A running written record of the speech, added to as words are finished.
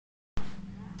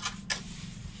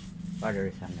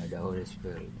Father, Son, and the Holy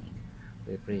Spirit.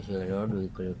 We praise you, Lord. We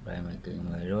glorify my King,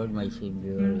 my Lord, my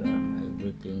Savior. You are my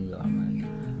everything. You are my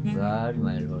God,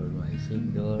 my Lord, my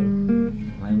Savior,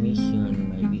 my mission,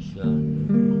 my vision,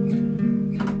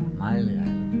 my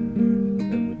life.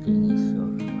 Everything is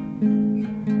yours.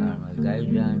 You are my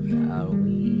guidance. Are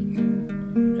we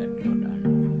that not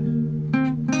understand?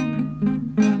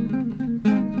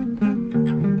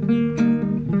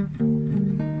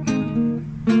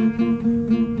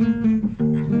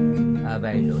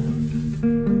 Abay, Lord.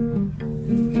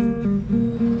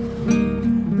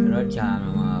 Lord, sa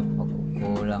aming mga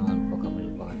pagkukulangan,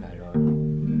 pagkamali pa sa Lord,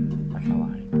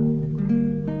 patawarin po.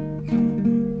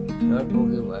 Lord,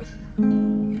 forgive us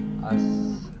as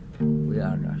we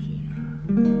are the sinner.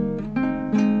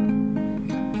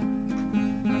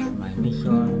 As my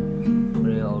mission,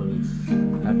 pray always,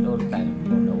 at all times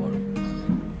for the world.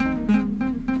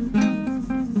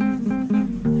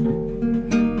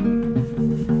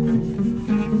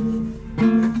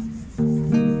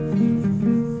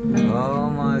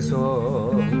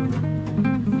 Soul,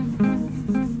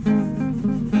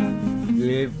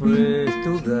 give praise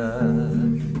to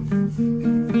God.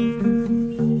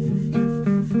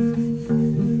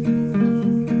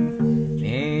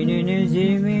 Made in His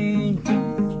image,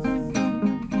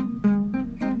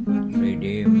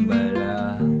 redeemed by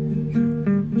love.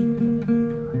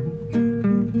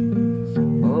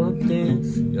 All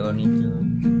things your nature,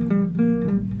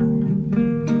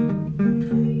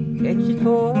 exit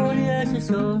holy as a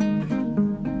soul.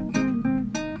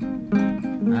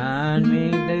 And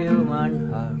make the human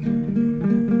heart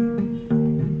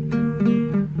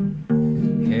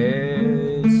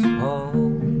His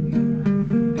home.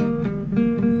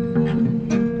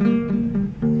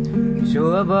 So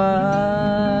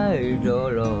abide, O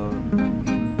Lord,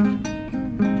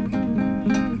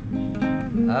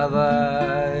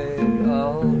 abide,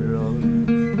 O Lord.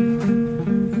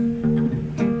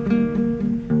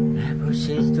 Never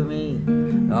cease to me,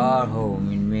 your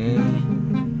home in me,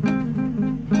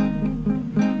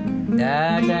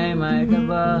 that I might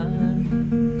abide,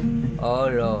 O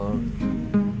Lord,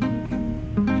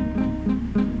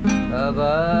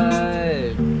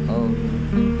 abide, O Lord,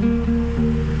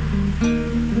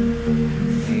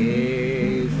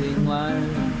 making my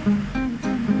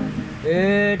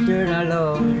eternal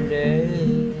long day.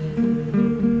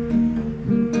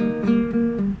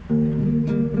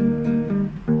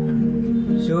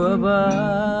 So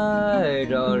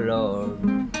abide, O Lord,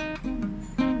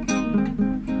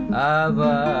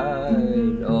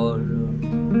 abide, O Lord.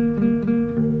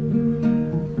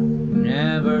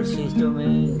 Never cease to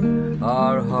me,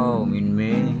 our home in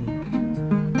me,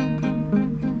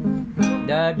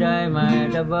 that I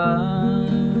might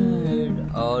abide,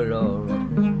 O Lord,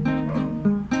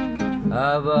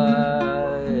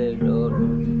 abide, O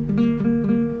Lord,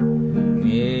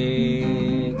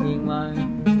 making my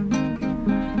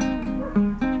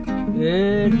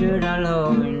eternal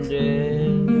home in day.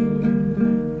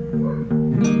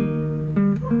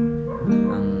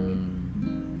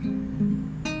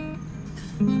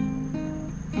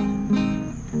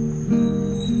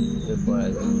 Before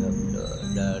I think of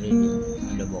the reading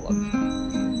and the book of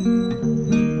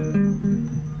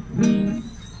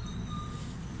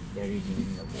the reading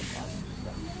in the book of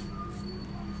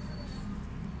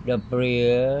the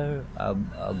prayer of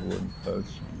a good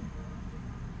person.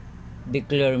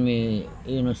 Declare me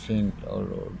innocent, O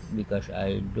Lord, because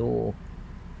I do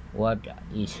what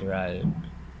is right,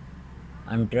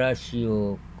 and trust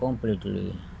you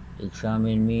completely.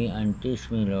 Examine me and teach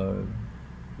me, Lord.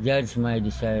 Judge my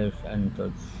desires and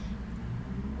thoughts.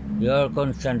 Your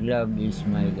constant love is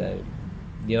my guide.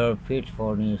 Your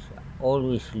faithfulness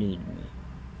always lead me.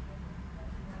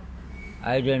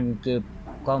 I don't keep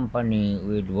company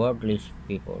with worthless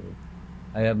people.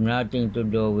 I have nothing to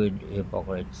do with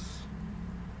hypocrites.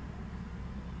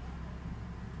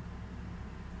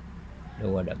 The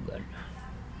Word of God.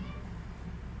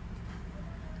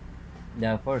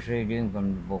 The first reading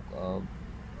from the book of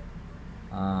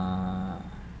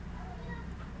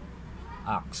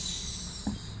Acts.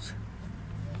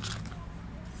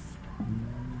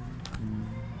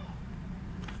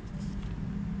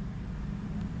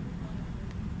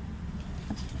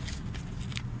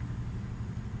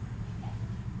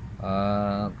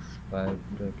 Acts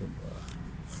 5:34.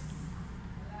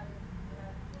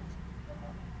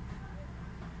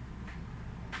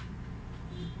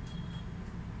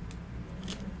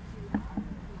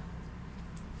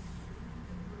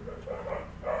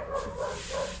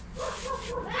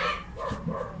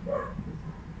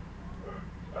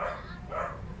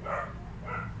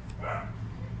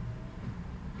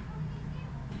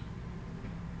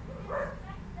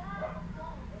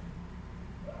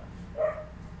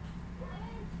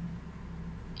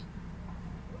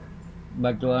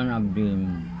 But one of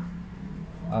them,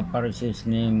 a Pharisee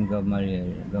named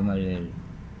Gamaliel,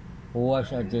 who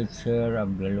was a teacher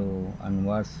of the law and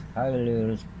was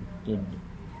highly respected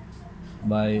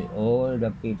by all the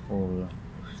people,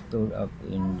 stood up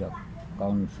in the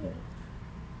council.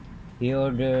 He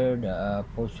ordered the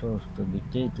apostles to be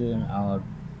taken out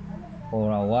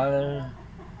for a while,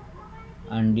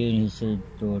 and then he said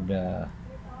to the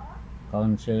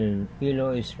council,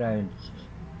 "Fellow Israelites,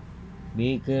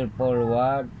 be careful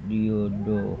what you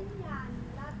do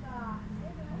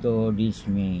to this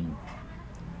man.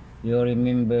 You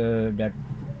remember that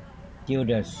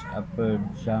Judas appeared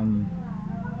some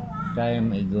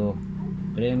time ago,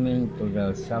 claiming to the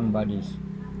somebody's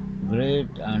great,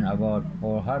 and about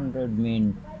 400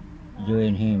 men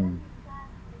joined him,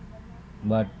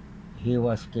 but he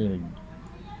was killed.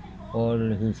 All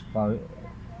his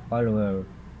followers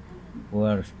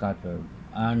were scattered,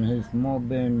 and his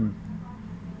movement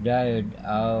died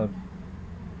out.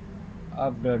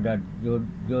 After that,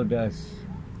 Judas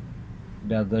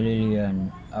the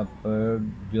Galilean appeared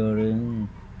during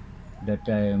the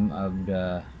time of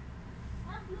the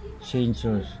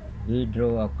census. He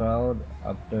drew a crowd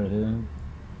after him,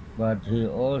 but he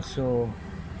also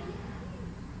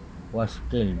was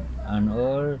killed, and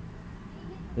all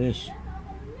his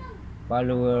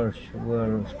followers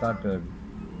were scattered.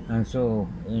 And so,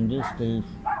 in this case,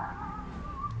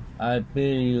 I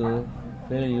feel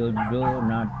you do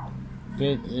not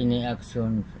take any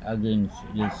actions against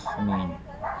this man.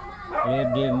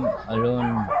 Leave them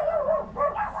alone.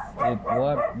 If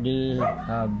what they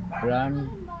have planned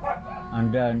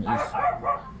and done is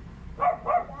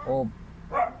of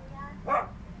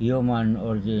human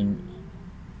origin,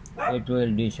 it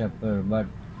will disappear. But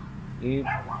if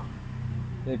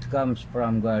it comes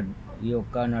from God, you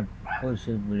cannot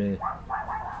possibly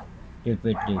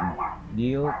defeat them.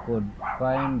 You could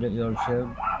find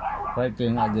yourself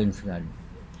fighting against God.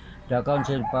 The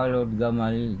council followed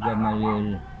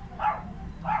Gamaliel's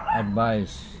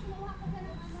advice.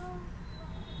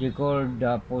 They called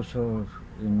the apostles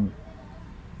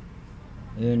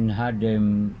in had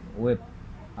them whip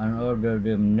and ordered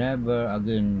them never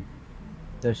again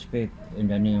to speak in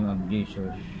the name of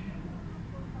Jesus.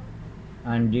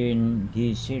 And then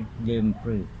he set them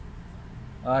free.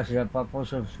 As the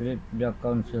apostles left the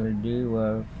council, they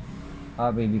were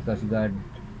happy because God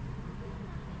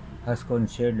has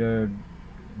considered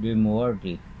them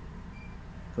worthy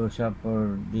to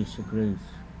suffer disgrace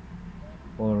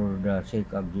for the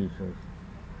sake of Jesus.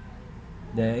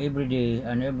 Every day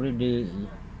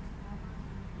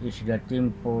is the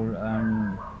temple,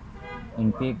 and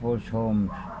in people's homes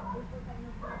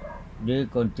they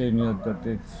continue to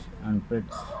teach and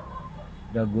preach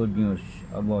the good news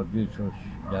about Jesus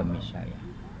the Messiah.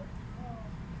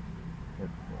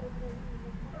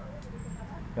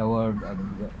 The word of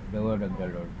the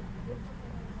Lord.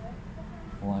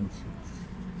 1:6.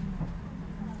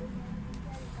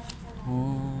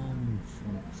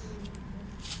 1:6.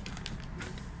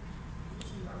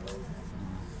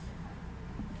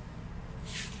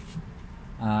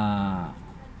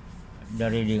 The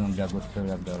reading of the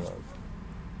Gospel of the Lord,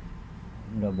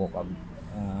 the book of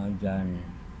John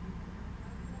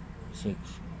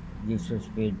 6. Jesus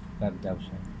fed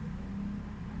 5,000.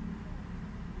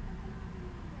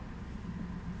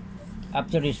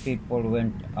 After these people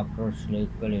went across Lake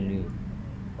Galilee,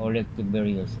 or Lake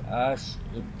Tiberias, as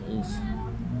it is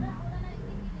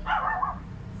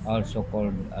also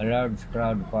called, a large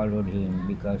crowd followed him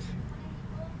because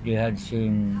they had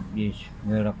seen these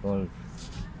miracles.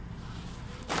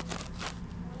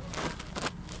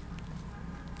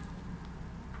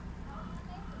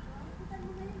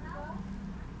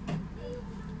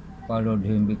 Followed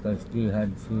him because they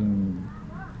had seen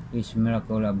his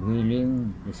miracle of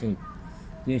healing the sick.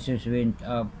 Jesus went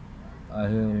up a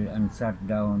hill and sat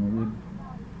down with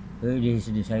his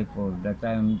disciples. The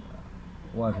time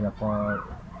was the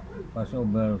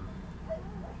Passover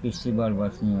festival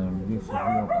was near. Jesus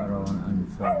looked around and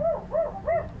saw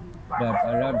that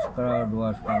a large crowd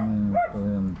was coming to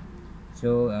him.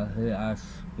 So he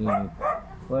asked Philip,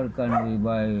 "Where can we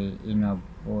buy enough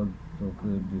food to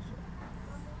feed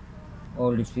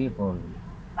all these people?"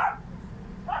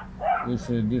 He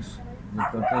said this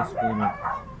because Philip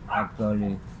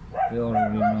actually he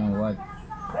already know what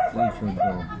he should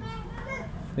do.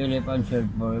 Philip answered,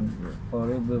 for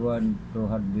everyone to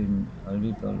have been a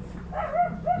little,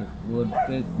 it would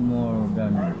take more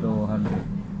than 200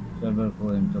 silver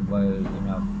coins to buy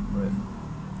enough bread.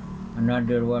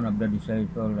 Another one of the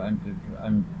disciples,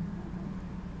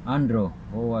 Andrew,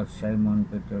 who was Simon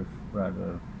Peter's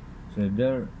brother, said,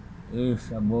 "There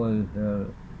is a boy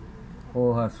here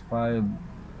who has 5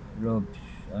 loaves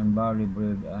and barley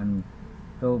bread and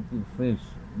 2 fish,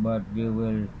 but they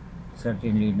will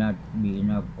certainly not be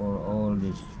enough for all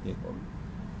these people.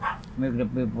 Make the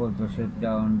people to sit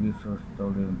down, Jesus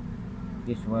told him.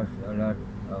 This was a lot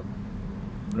of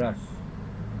grass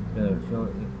there, so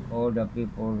if all the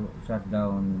people sat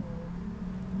down,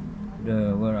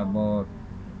 there were about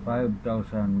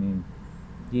 5,000 men.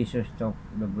 Jesus took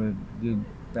the bread, gave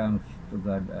thanks to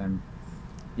God, and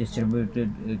distributed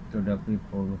it to the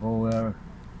people who were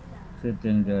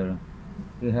sitting there.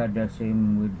 He had the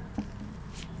same with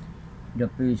the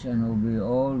fish, and we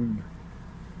all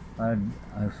had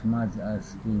as much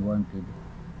as he wanted.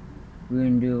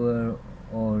 When they were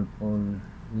all full,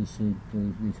 he said to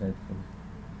his disciples,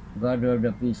 "Gather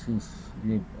the pieces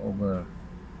left over.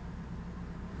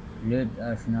 Let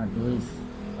us not waste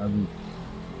a bit."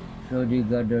 So they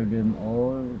gathered them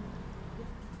all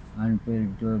and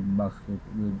filled 12 baskets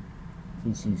with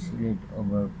pieces left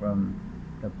over from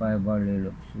the 5 barley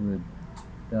loaves which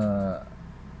the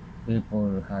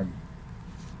people had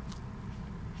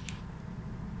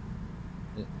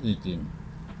eaten.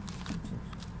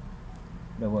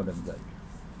 The word of God.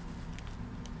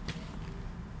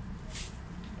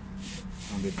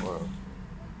 And before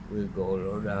we go,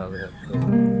 Lord, we have to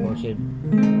proceed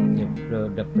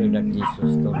the prayer that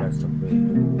Jesus told us to pray.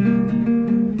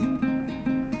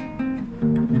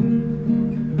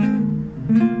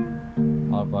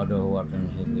 Our Father who art in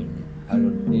heaven,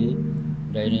 hallowed be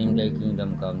thy name, thy kingdom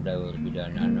come, thy will be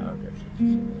done on earth as it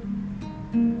is in heaven.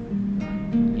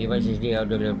 Give us this day our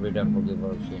daily bread, and forgive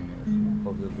our sinners.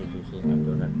 Forgive us our sins, and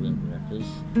do not bring us into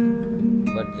temptation,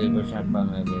 but deliver us from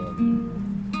evil.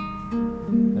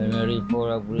 Hail Mary, full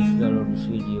of grace, the Lord is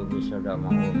with you. Blessed art thou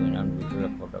among women, and blessed is the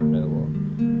fruit of thy womb.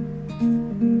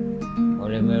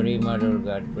 Holy Mary, Mother of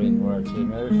God, pray for us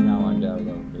sinners, now and at the hour of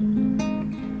our death.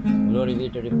 Glory be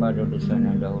to the Father, the Son,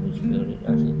 and the Holy Spirit,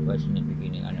 as it was in the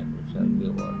beginning, and ever shall be,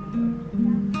 world without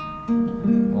end.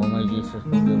 O my Jesus,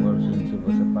 forgive our sins, save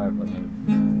us from fire from hell.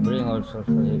 Bring all souls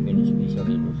to heaven,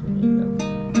 especially those who need help.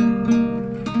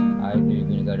 I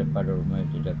believe in God the Father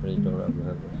Almighty, the Creator of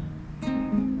heaven.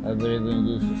 I believe in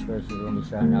Jesus Christ, His only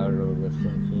Son, our Lord, was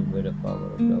conceived by the power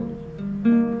of the Holy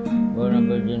Spirit. Born of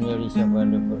Virgin Mary, suffered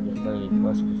under Pontius Pilate,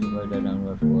 was crucified and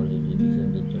was buried. He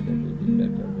descended to the dead, he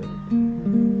died of the dead.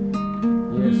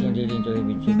 He ascended into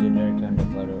heaven, seated at the right hand of the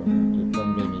Father Almighty. From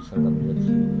then he shall come to the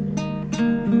sea.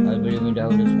 I believe in the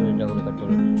Holy Spirit, the Holy Catholic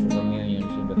Church, the communion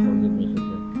of the forgiveness of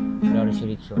sins, the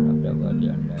resurrection of the body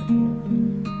and life.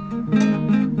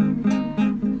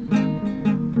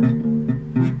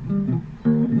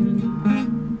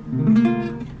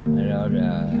 Lord,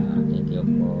 thank you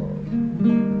for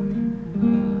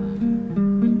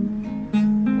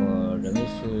the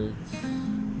message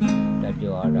that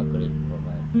you are the great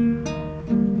provider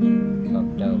of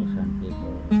 1,000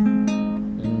 people,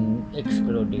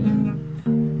 excluding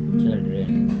children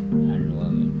and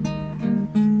women.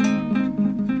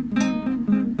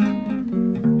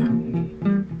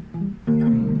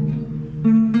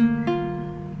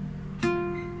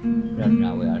 Right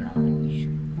now we are not an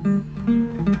issue.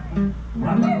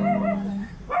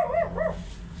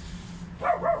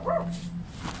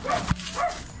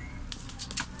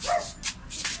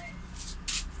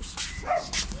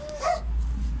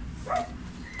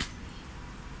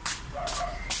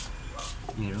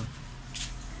 Meron.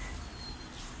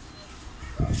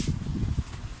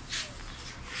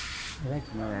 Right,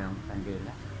 mayroong kandila.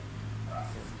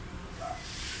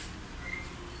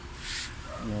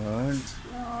 Lord,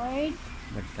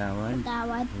 Batawad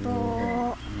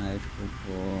po.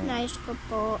 Nais ko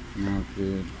po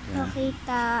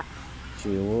Nakita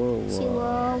si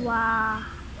Wawa.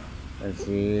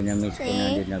 Kasi namiss ko na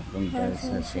din nagpunta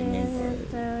sa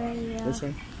cemetery. Kasi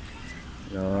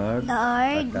Lord,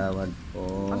 patawad po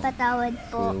si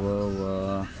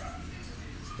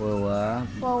Wawa,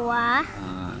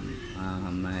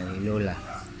 may lola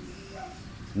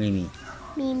Mimi.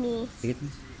 Pikit mo,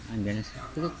 andyan na siya.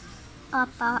 Pikit.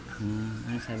 Apa,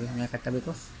 Ano sabi ko? Nakatabi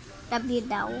ko? tabi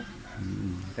daw.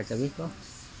 Katabi ko.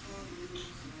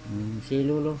 Si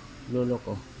lolo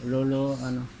ko. Lolo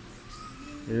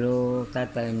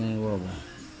tatay ni Wawa.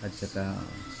 At saka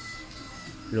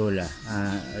lola,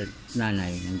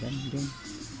 nanay nandyan din.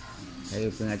 Sabi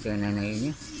ko nga siya nanay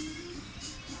niya.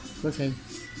 Kusay.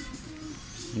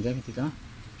 Nandyan, kita mo?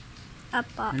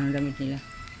 Apa, Anong damit nila?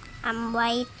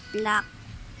 white, black,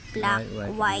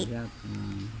 white.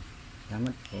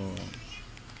 Salamat po.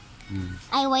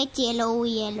 Ay, white, yellow.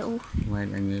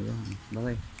 White and yellow.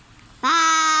 Bye.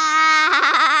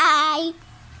 Bye!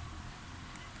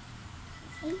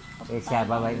 Isa,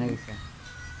 bye-bye na isa.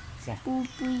 Isa.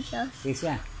 Pupuy siya.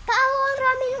 Isa. Tao, ang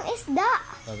rami ng isda.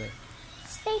 Okay.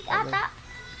 Snake ata.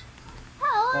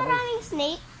 Tao, ang raming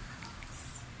snake.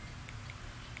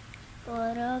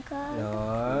 Toroga.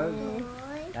 Lord,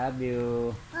 love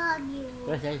you. Love you.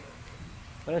 Prasay.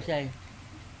 Prasay.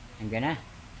 Hanggang na.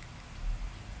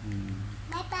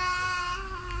 Bye-bye.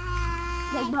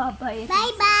 Nagbabay.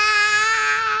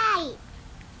 Bye-bye.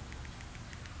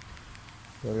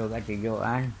 Tulog at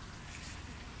Joan.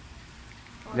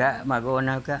 Ga,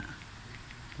 mag-una ka.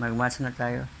 Magmas na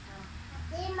tayo.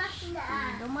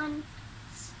 Spiderman.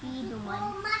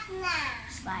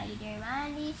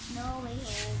 Spiderman is no way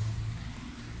home.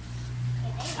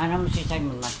 Ano mo si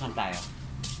Simon? Magmas na tayo.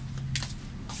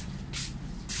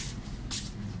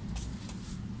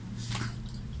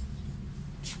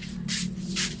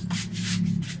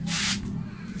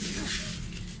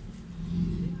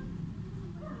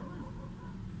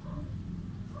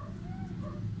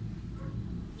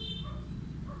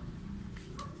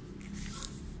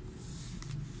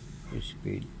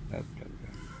 Speed up.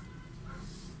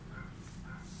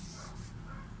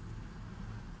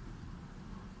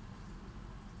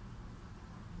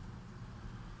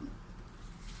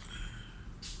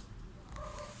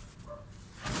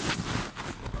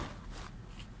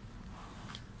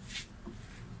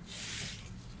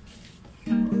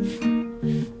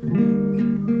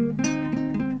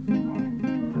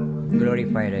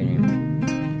 Glorify thy name.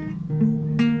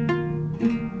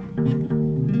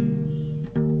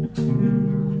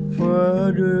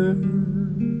 Father,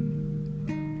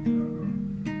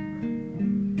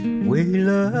 we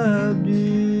love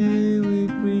thee, we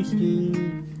praise thee,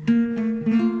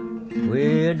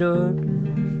 we adore thee.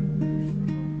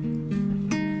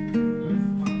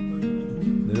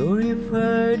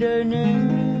 Glorify thy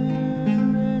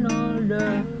name and all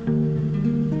that.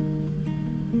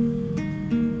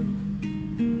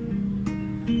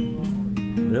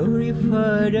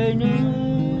 Glorify thy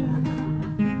name,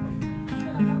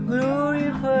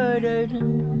 glorify thy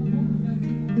name,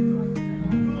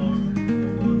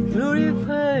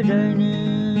 glorify thy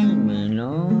name in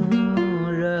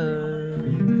all earth.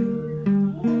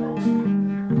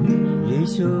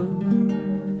 Jesus,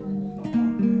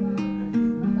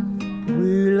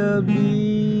 we love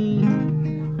thee,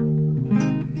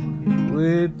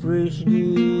 we praise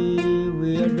thee,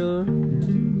 we adore.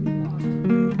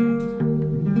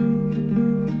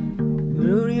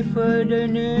 Glorify thy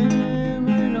name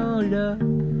and all that.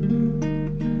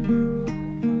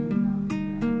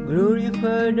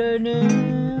 Glorify thy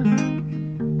name.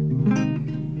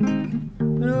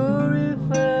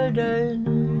 Glorify thy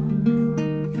name.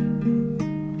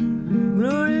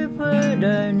 Glorify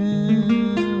thy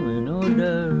name and all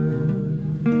that.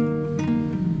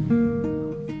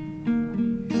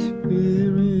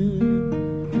 Spirit,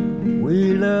 we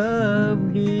love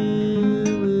thee,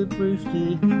 we praise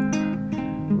thee,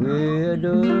 we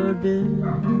adore thee.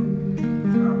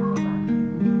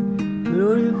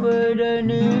 Glorify thy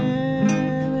name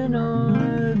and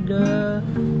all that.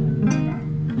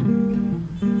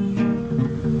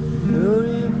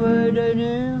 Glorify thy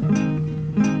name.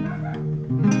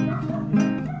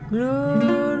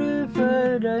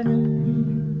 Glorify thy name.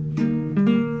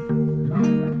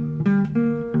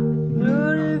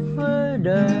 Glorify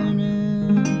thy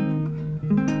name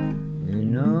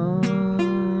in all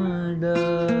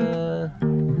that.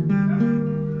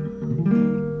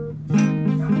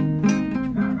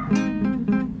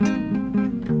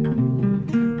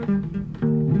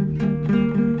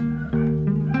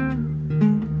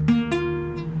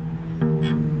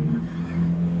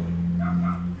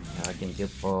 Thank you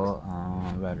po,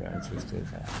 brother and sisters,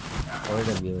 all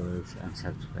the viewers and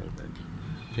subscribers.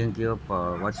 Thank you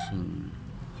for watching.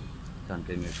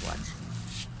 Continuous watching.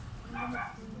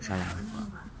 Salamat po.